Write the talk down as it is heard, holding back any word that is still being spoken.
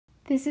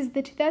This is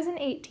the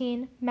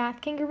 2018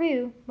 Math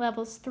Kangaroo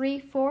Levels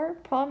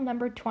 3-4 problem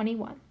number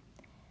 21.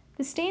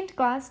 The stained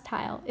glass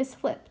tile is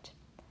flipped.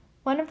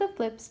 One of the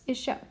flips is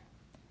shown.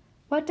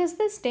 What does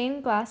the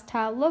stained glass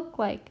tile look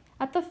like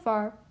at the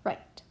far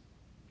right?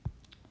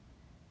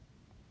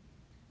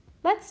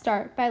 Let's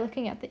start by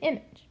looking at the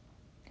image.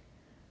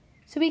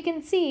 So we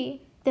can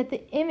see that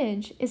the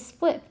image is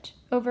flipped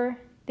over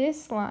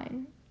this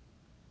line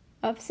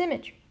of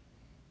symmetry.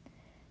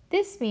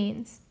 This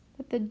means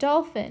that the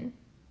dolphin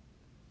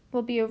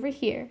will be over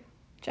here,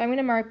 which I'm going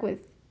to mark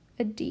with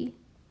a D.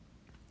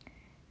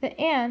 The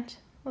ant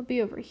will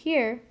be over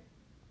here,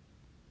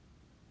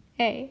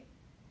 A.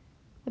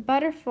 The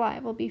butterfly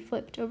will be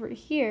flipped over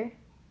here,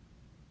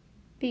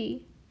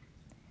 B.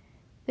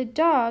 The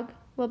dog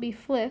will be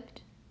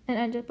flipped and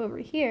end up over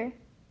here,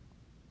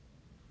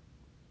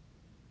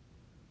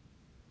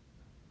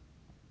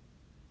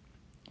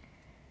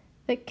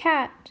 the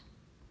cat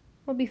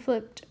will be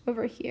flipped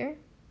over here,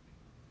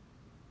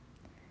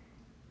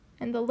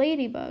 and the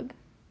ladybug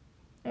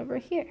over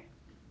here.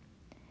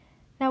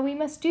 Now we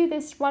must do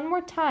this one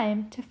more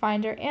time to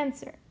find our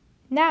answer.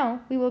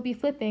 Now we will be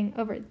flipping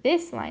over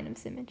this line of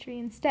symmetry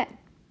instead.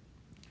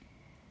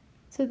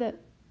 So the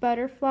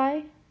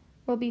butterfly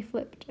will be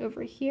flipped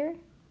over here,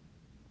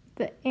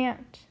 the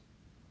ant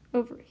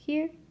over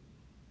here,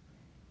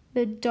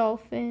 the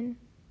dolphin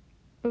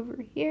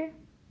over here,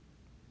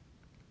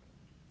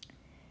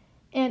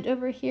 and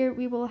over here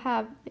we will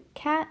have the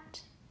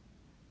cat,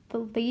 the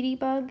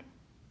ladybug,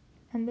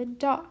 and the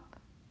dog.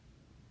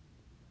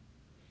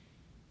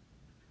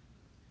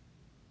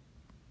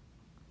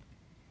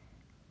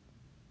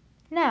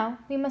 Now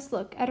we must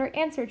look at our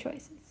answer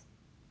choices.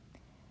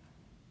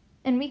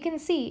 And we can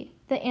see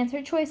that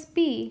answer choice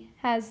B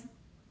has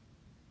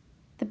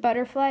the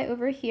butterfly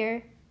over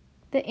here,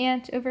 the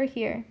ant over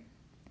here,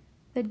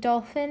 the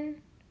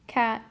dolphin,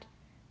 cat,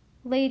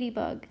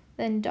 ladybug,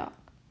 then dog.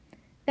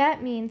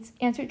 That means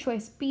answer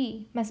choice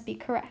B must be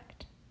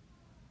correct.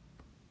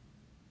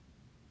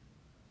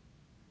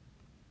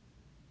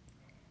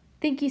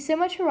 Thank you so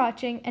much for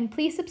watching, and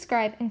please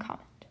subscribe and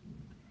comment.